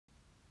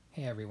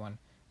Hey everyone,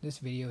 this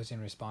video is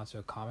in response to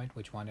a comment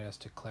which wanted us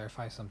to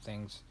clarify some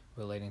things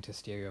relating to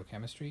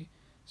stereochemistry.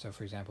 So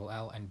for example,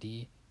 L and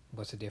D,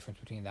 what's the difference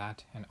between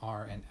that and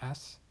R and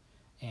S,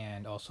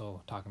 and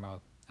also talking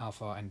about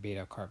alpha and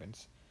beta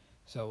carbons.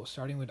 So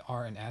starting with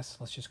R and S,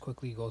 let's just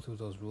quickly go through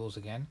those rules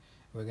again.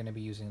 We're going to be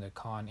using the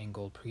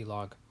Kahn-Ingold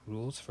Prelog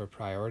rules for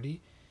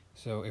priority.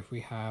 So if we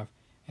have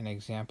an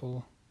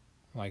example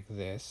like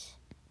this,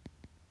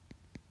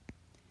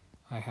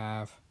 I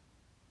have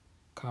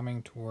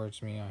coming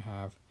towards me, I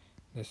have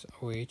this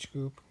OH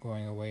group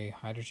going away,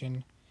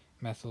 hydrogen,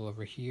 methyl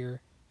over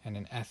here, and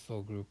an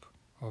ethyl group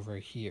over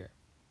here.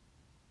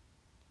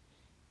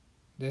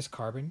 This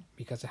carbon,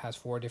 because it has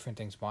 4 different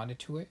things bonded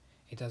to it,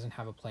 it doesn't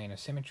have a plane of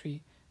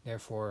symmetry,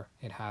 therefore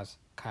it has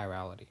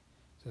chirality.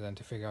 So then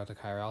to figure out the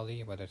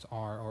chirality, whether it's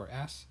R or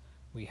S,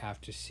 we have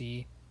to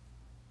see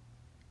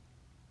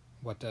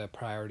what the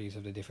priorities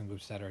of the different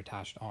groups that are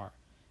attached are.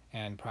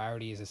 And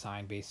priority is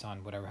assigned based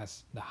on whatever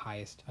has the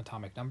highest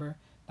atomic number,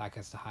 that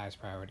gets the highest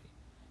priority.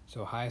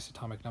 So highest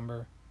atomic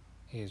number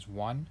is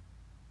 1,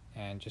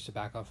 and just to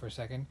back up for a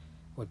second,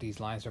 what these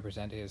lines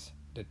represent is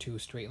the 2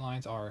 straight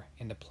lines are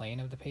in the plane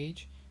of the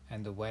page,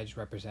 and the wedge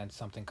represents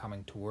something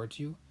coming towards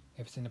you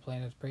if it's in the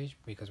plane of the page,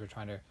 because we're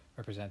trying to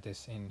represent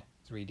this in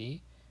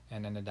 3D,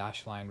 and then the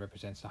dashed line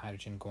represents the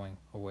hydrogen going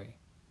away.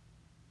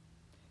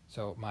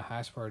 So my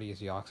highest priority is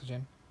the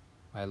oxygen,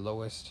 my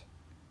lowest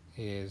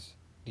is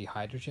the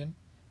hydrogen,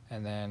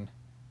 and then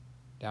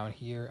down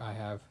here I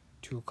have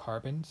 2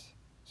 carbons,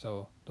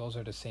 so those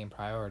are the same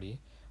priority,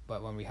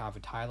 but when we have a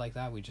tie like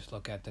that, we just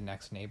look at the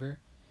next neighbor,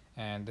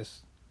 and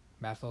this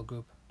methyl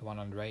group, the one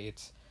on the right,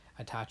 it's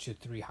attached to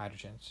 3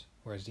 hydrogens,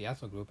 whereas the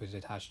ethyl group is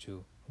attached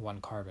to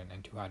 1 carbon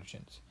and 2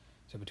 hydrogens.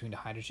 So between the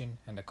hydrogen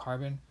and the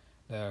carbon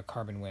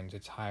wins,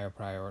 it's higher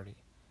priority.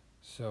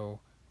 So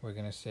we're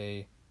going to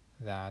say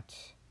that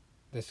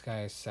this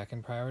guy is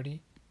second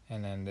priority,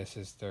 and then this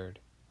is third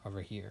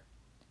over here.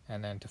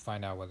 And then to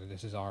find out whether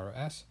this is R or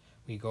S,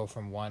 we go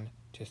from 1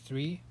 to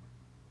 3,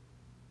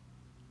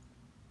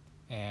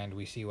 and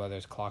we see whether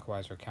it's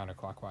clockwise or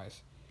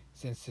counterclockwise.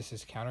 Since this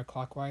is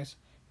counterclockwise,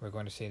 we're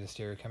going to say the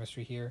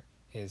stereochemistry here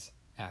is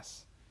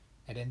S.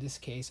 And in this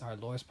case, our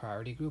lowest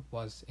priority group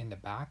was in the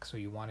back, so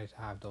you wanted to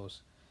have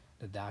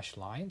the dashed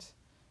lines.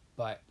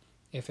 But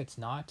if it's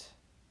not,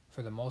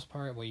 for the most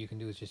part, what you can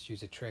do is just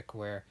use a trick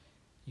where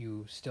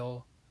you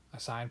still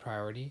assign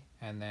priority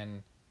and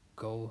then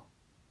go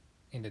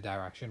in the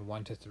direction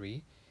 1 to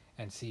 3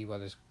 and see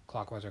whether it's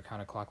clockwise or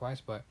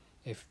counterclockwise. But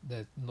if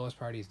the lowest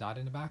priority is not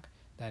in the back,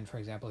 then for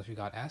example, if you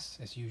got S,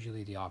 it's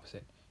usually the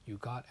opposite. You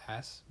got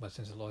S, but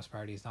since the lowest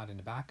priority is not in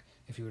the back,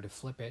 if you were to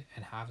flip it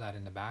and have that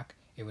in the back,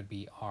 it would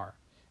be R.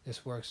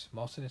 This works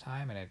most of the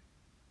time, and it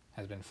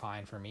has been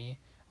fine for me,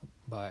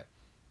 but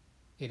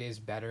it is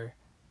better,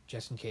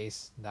 just in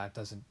case that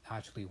doesn't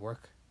actually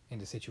work in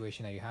the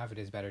situation that you have, it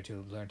is better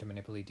to learn to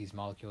manipulate these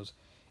molecules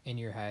in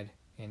your head,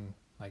 in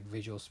like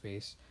visual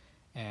space,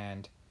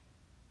 and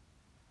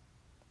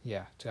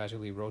yeah, to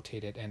actually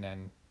rotate it and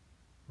then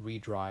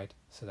redraw it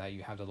so that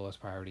you have the lowest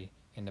priority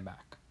in the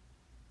back.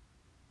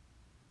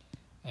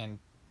 And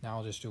now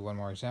I'll just do one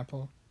more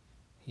example.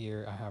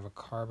 Here I have a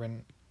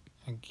carbon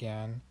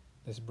again,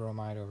 this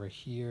bromide over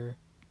here,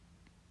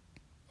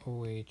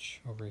 OH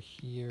over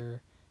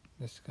here,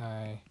 this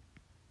guy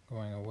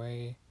going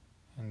away,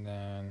 and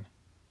then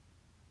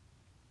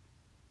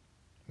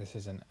this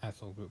is an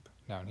ethyl group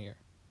down here.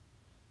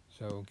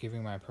 So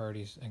giving my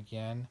priorities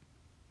again,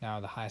 now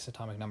the highest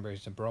atomic number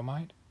is the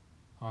bromide,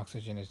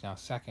 oxygen is now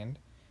second,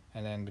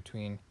 and then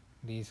between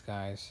these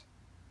guys,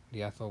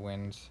 the ethyl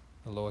wins,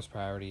 the lowest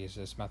priority is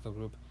this methyl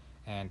group,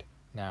 and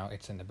now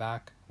it's in the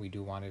back, we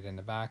do want it in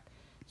the back,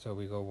 so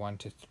we go 1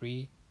 to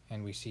 3,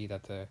 and we see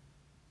that the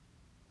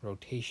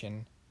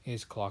rotation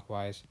is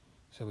clockwise,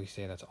 so we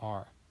say that's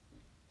R.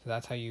 So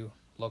that's how you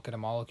look at a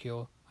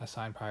molecule,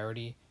 assign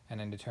priority, and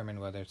then determine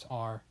whether it's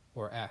R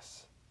or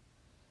S.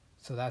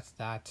 So that's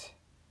that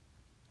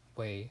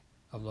way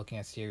of looking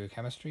at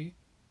stereochemistry.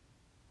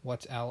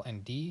 What's L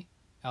and D?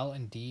 L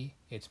and D,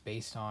 it's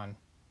based on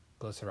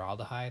Glycer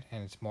Aldehyde,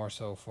 and it's more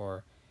so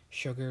for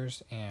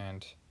sugars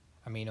and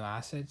amino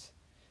acids.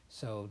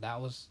 So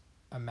that was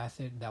a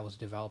method that was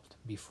developed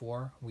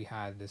before we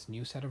had this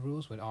new set of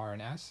rules with R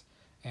and S,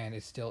 and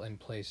it's still in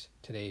place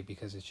today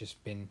because it's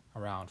just been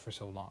around for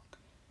so long.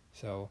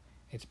 So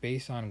it's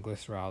based on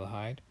Glycer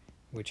Aldehyde,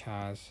 which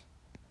has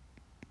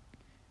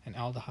an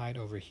aldehyde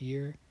over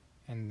here,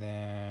 and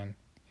then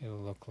it'll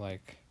look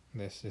like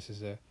this. This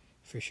is a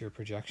Fisher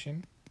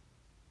projection.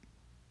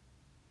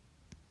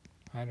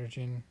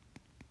 Hydrogen,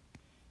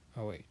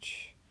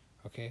 OH.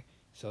 Okay,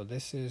 so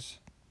this is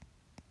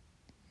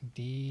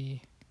D-glycer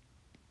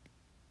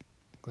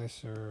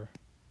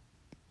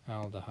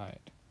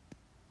aldehyde.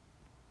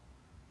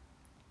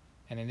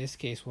 And in this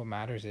case, what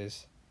matters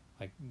is,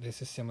 like,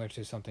 this is similar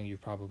to something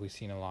you've probably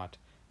seen a lot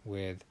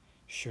with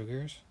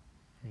sugars.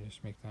 Let me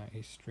just make that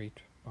a straight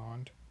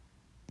bond.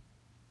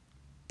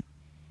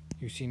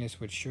 You've seen this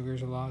with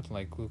sugars a lot,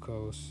 like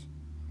glucose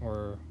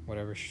or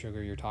whatever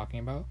sugar you're talking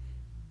about.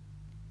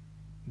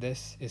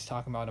 this is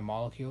talking about a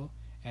molecule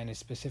and is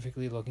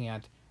specifically looking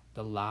at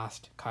the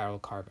last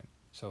chiral carbon.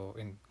 So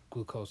in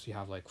glucose you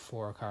have like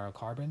 4 chiral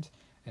carbons,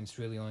 and it's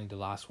really only the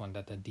last one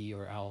that the D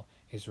or L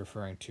is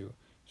referring to.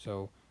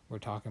 So we're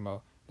talking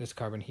about this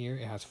carbon here.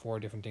 It has 4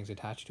 different things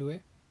attached to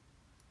it.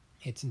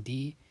 It's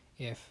D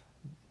if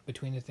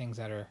between the things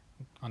that are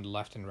on the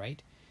left and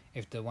right,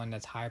 if the one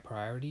that's high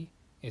priority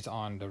is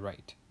on the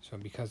right. So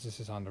because this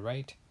is on the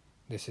right,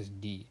 this is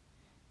D.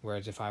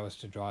 Whereas if I was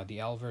to draw the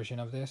L version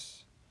of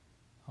this,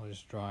 I'll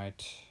just draw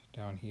it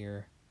down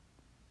here.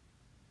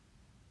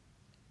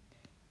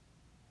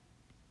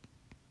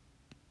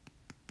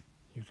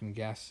 You can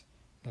guess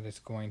that it's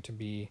going to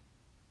be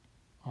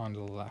on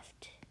the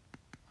left.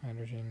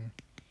 Hydrogen,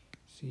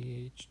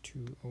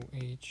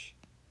 CH2OH.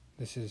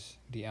 This is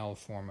the L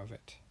form of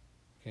it.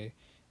 Okay,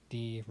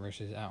 D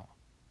versus L.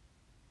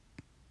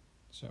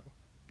 So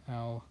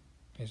L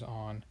is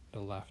on the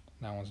left.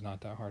 That one's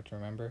not that hard to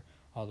remember,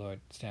 although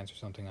it stands for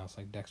something else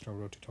like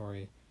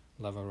dextrorotatory,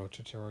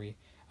 levorotatory.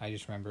 I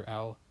just remember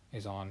L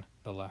is on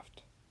the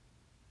left.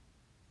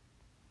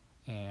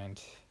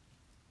 And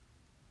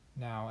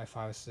now if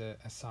I was to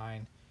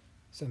assign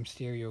some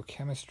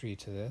stereochemistry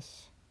to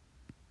this,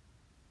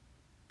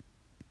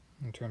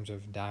 in terms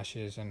of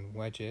dashes and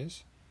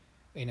wedges,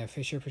 in a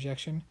Fisher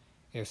projection,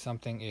 if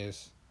something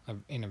is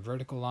in a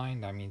vertical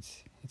line, that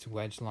means it's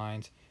wedge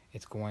lines,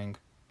 it's going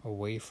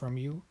away from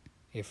you.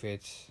 If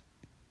it's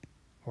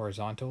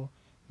horizontal,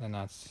 then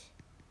that's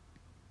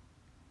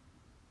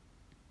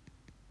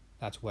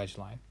wedge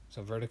line.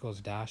 So vertical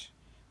is dash,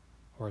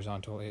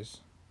 horizontal is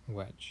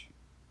wedge.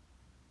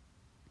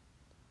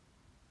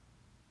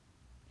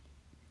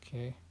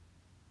 Okay,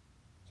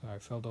 so I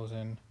fill those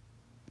in.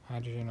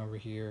 Hydrogen over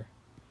here,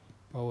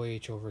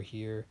 OH over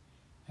here,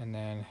 and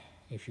then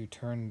if you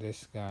turn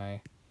this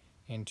guy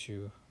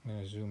into, I'm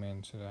going to zoom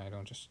in so that I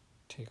don't just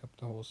take up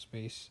the whole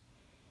space,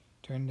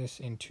 turn this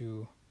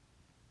into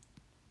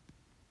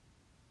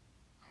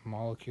a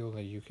molecule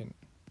that you can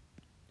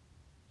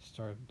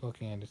start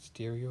looking at its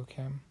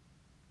stereochem.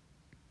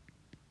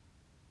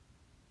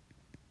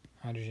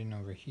 Hydrogen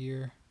over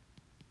here,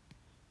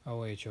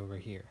 OH over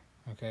here.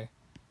 Okay,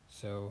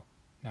 so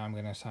now I'm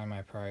going to assign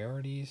my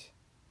priorities.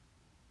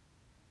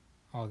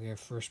 I'll give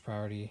first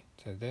priority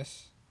to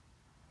this,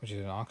 which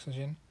is an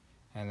oxygen,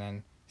 and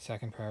then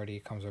second priority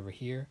comes over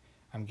here.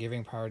 I'm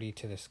giving priority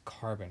to this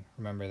carbon.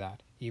 Remember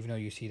that. Even though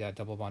you see that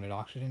double bonded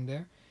oxygen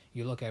there,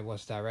 you look at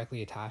what's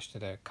directly attached to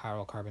the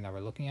chiral carbon that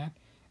we're looking at,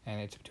 and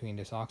it's between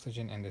this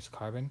oxygen and this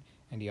carbon,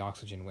 and the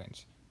oxygen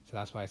wins. So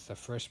that's why it's the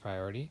first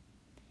priority.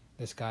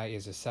 This guy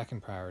is the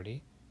second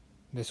priority.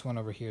 This one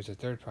over here is the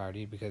third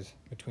priority, because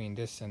between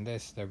this and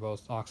this, they're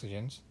both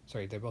oxygens.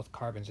 Sorry, they're both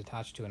carbons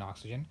attached to an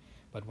oxygen,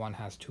 but one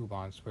has 2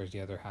 bonds, whereas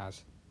the other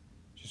has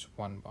just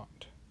 1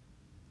 bond.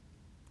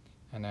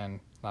 And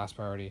then last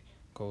priority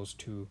goes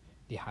to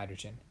the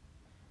hydrogen.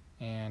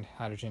 And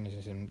hydrogen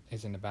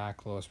is in the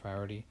back, lowest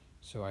priority.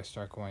 So I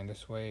start going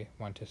this way,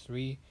 1 to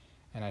 3,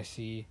 and I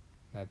see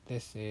that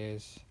this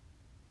is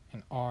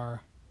an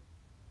R.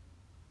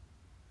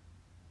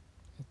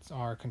 It's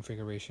R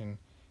configuration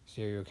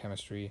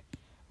stereochemistry.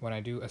 When I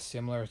do a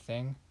similar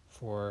thing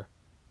for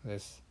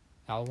this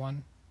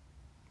L1,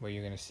 where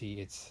you're going to see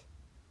it's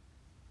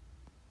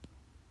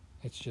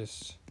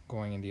just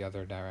going in the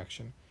other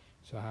direction.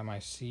 So I have my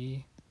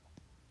C,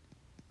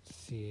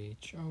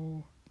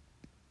 CHO,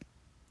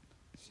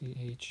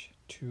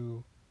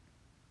 CH2OH,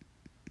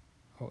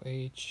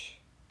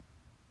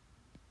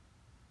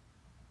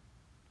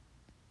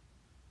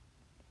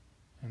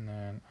 and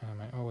then I have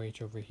my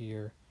OH over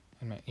here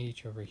and my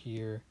H over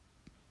here,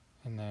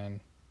 and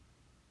then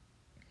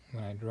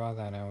when I draw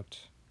that out,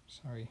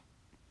 sorry,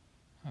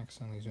 I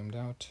accidentally zoomed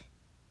out.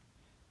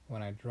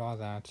 When I draw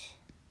that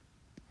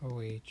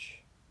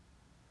OH,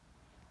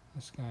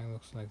 this guy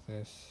looks like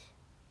this.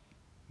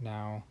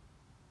 Now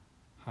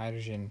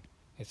hydrogen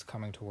is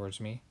coming towards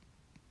me.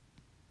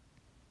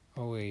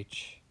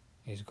 OH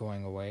is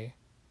going away.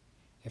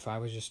 If I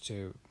was just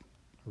to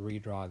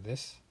redraw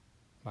this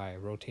by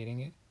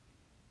rotating it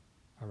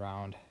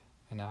around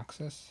an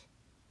axis,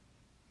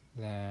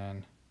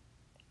 then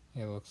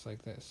it looks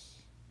like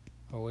this.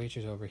 OH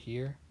is over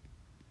here.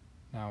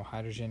 Now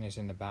hydrogen is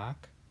in the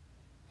back,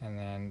 and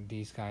then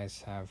these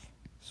guys have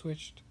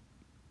switched.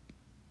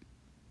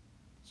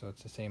 So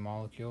it's the same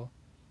molecule.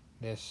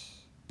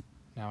 This,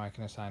 now I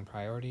can assign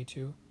priority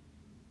to.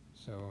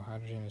 So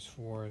hydrogen is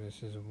 4,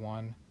 this is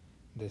 1,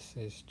 this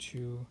is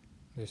 2,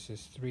 this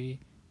is 3,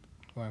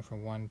 going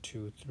from 1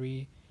 to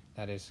 3.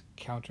 That is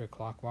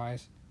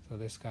counterclockwise. So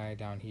this guy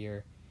down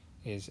here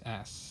is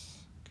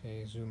S.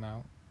 Okay, zoom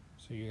out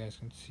so you guys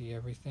can see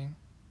everything.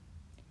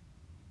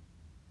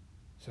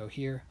 So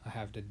here I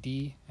have the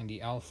D and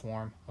the L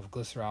form of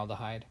glycer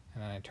aldehyde,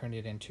 and then I turned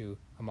it into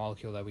a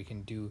molecule that we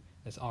can do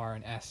this R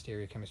and S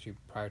stereochemistry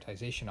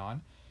prioritization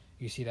on.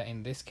 You see that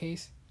in this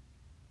case,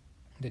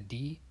 the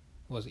D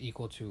was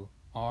equal to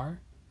R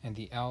and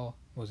the L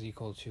was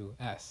equal to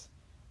S.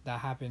 That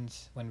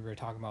happens when we're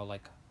talking about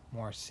like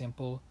more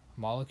simple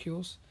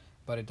molecules,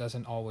 but it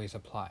doesn't always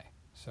apply.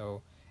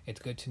 So it's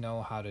good to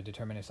know how to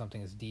determine if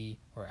something is D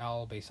or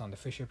L based on the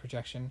Fisher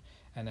projection,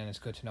 and then it's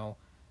good to know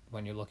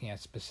when you're looking at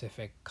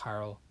specific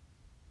chiral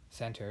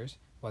centers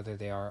whether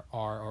they are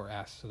R or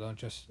S. So don't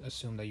just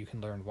assume that you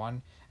can learn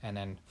one and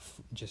then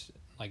just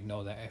like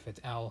know that if it's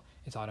L,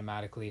 it's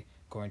automatically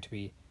going to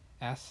be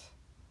S.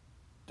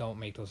 Don't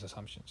make those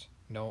assumptions.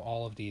 Know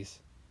all of these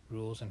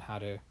rules and how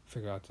to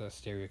figure out the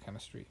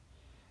stereochemistry.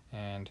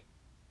 And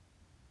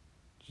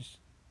just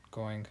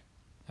going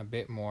a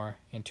bit more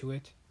into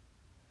it,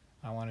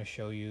 I want to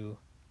show you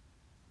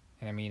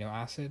an amino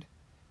acid.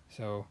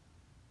 So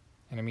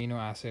an amino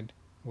acid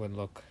would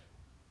look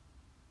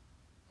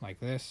like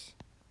this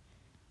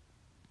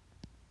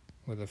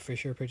with a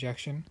Fisher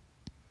projection.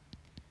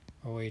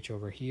 OH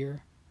over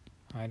here,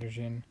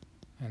 hydrogen,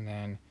 and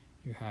then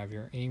you have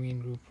your amine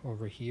group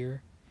over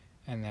here,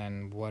 and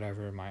then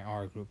whatever my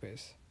R group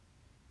is.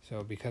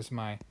 So because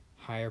my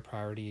higher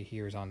priority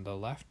here is on the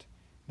left,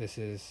 this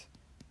is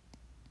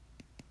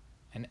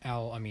an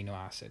L amino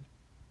acid.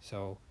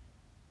 So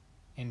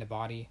in the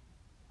body,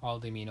 all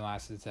the amino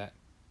acids that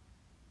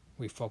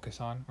we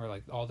focus on, or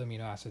like all the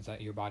amino acids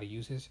that your body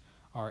uses,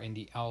 are in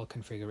the L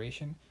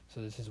configuration.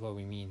 So this is what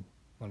we mean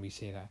when we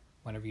say that.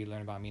 Whenever you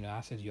learn about amino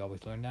acids, you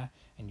always learn that,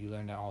 and you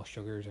learn that all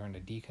sugars are in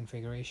the D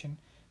configuration.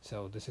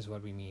 So this is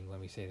what we mean when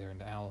we say they're in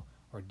the L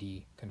or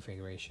D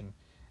configuration.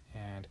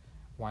 And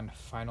one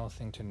final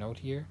thing to note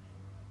here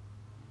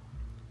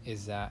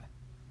is that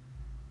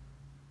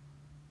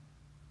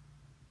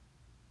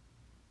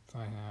if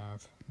I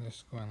have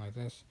this going like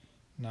this,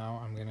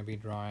 now I'm going to be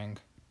drawing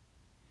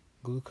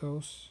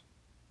glucose.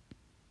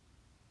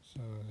 So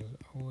this is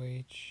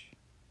OH,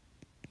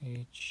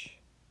 H,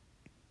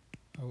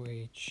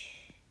 OH,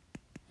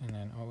 and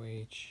then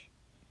OH,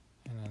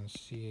 and then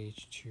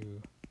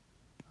CH2OH.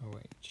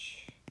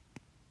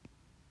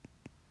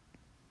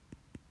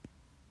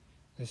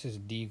 This is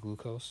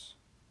D-glucose,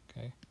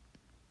 okay?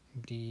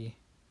 D-glucose.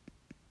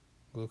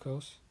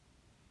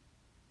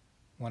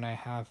 When I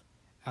have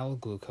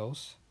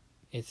L-glucose,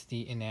 it's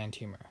the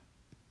enantiomer.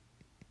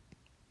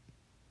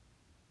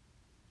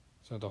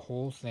 So the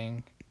whole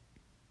thing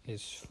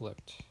is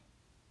flipped.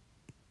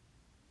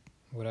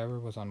 Whatever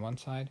was on one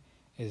side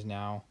is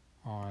now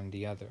on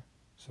the other.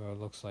 So it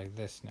looks like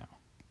this now.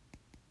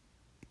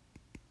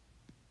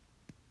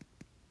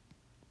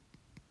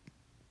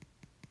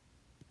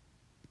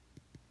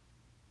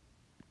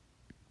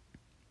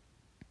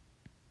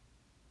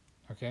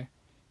 Okay,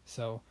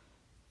 so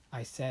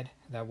I said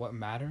that what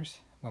matters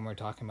when we're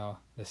talking about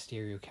the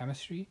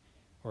stereochemistry,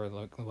 or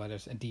like whether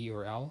it's a D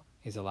or L,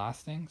 is the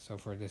last thing. So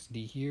for this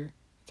D here,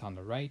 it's on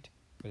the right.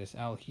 For this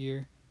L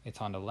here,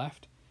 it's on the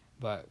left.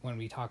 But when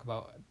we talk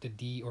about the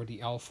D or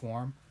the L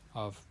form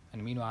of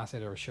an amino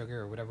acid or a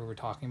sugar or whatever we're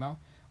talking about,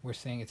 we're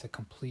saying it's a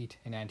complete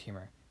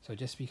enantiomer. So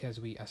just because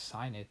we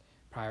assign it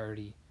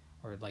priority,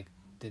 or like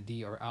the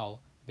D or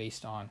L,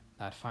 based on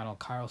that final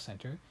chiral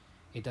center,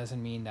 it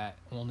doesn't mean that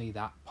only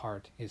that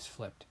part is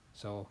flipped.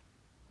 So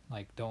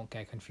like don't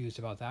get confused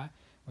about that.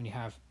 When you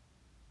have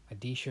a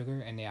D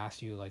sugar and they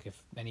ask you, like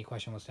if any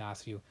question was to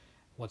ask you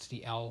what's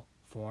the L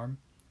form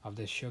of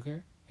this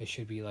sugar, it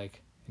should be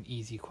like an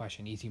easy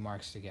question, easy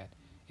marks to get.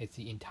 It's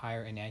the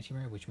entire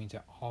enantiomer, which means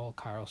that all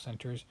chiral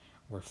centers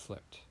were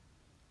flipped.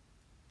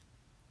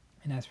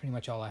 And that's pretty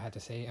much all I had to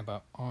say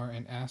about R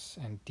and S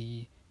and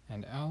D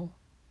and L.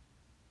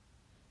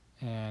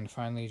 And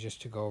finally,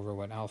 just to go over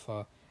what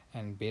alpha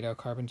and beta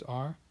carbons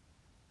are.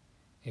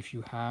 If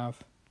you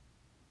have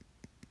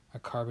a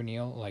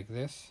carbonyl like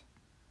this,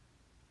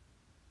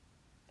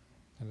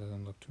 that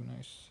doesn't look too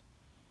nice.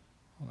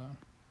 Hold on.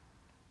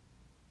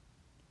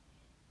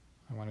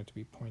 I want it to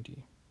be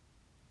pointy.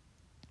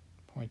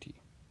 Pointy.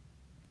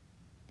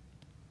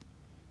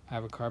 I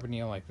have a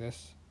carbonyl like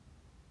this.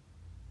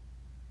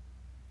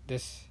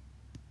 This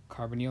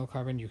carbonyl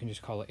carbon, you can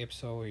just call it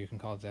ipso, or you can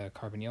call it the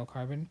carbonyl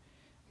carbon.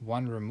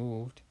 One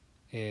removed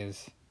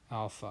is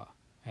alpha,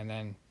 and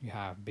then you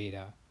have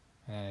beta,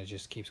 and then it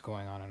just keeps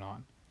going on and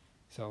on.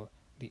 So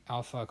the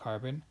alpha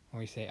carbon, when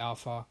we say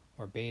alpha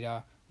or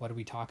beta, what are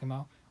we talking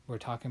about? We're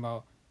talking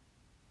about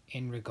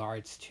in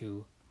regards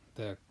to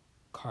the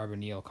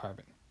carbonyl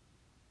carbon.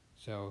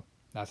 So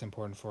that's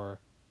important for,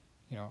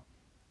 you know,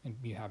 and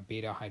you have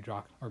beta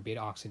beta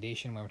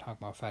oxidation when we're talking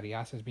about fatty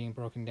acids being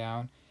broken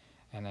down,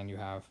 and then you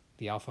have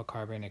the alpha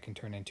carbon. It can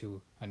turn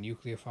into a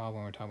nucleophile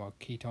when we're talking about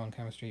ketone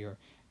chemistry or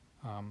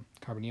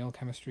carbonyl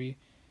chemistry.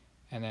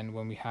 And then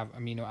when we have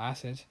amino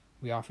acids,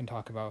 we often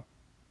talk about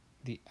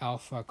the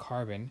alpha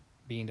carbon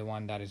being the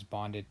one that is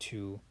bonded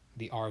to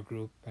the R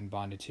group and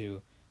bonded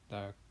to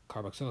the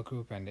carboxylic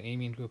group and the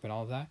amine group and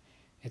all of that.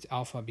 It's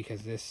alpha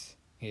because this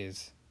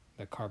is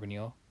the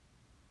carbonyl,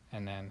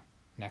 and then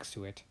next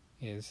to it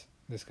is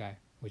this guy,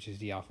 which is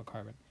the alpha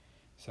carbon.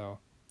 So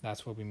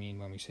that's what we mean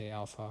when we say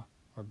alpha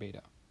or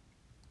beta.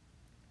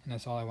 And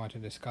that's all I want to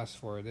discuss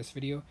for this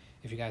video.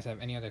 If you guys have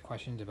any other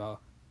questions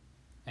about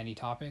any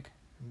topic,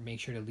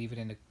 make sure to leave it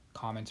in the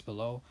comments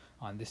below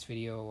on this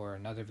video or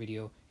another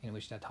video in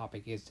which that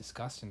topic is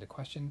discussed in the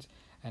questions,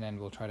 and then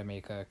we'll try to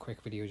make a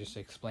quick video just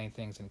to explain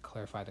things and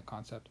clarify the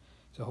concept.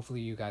 So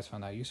hopefully you guys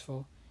found that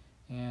useful,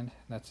 and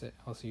that's it.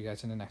 I'll see you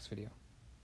guys in the next video.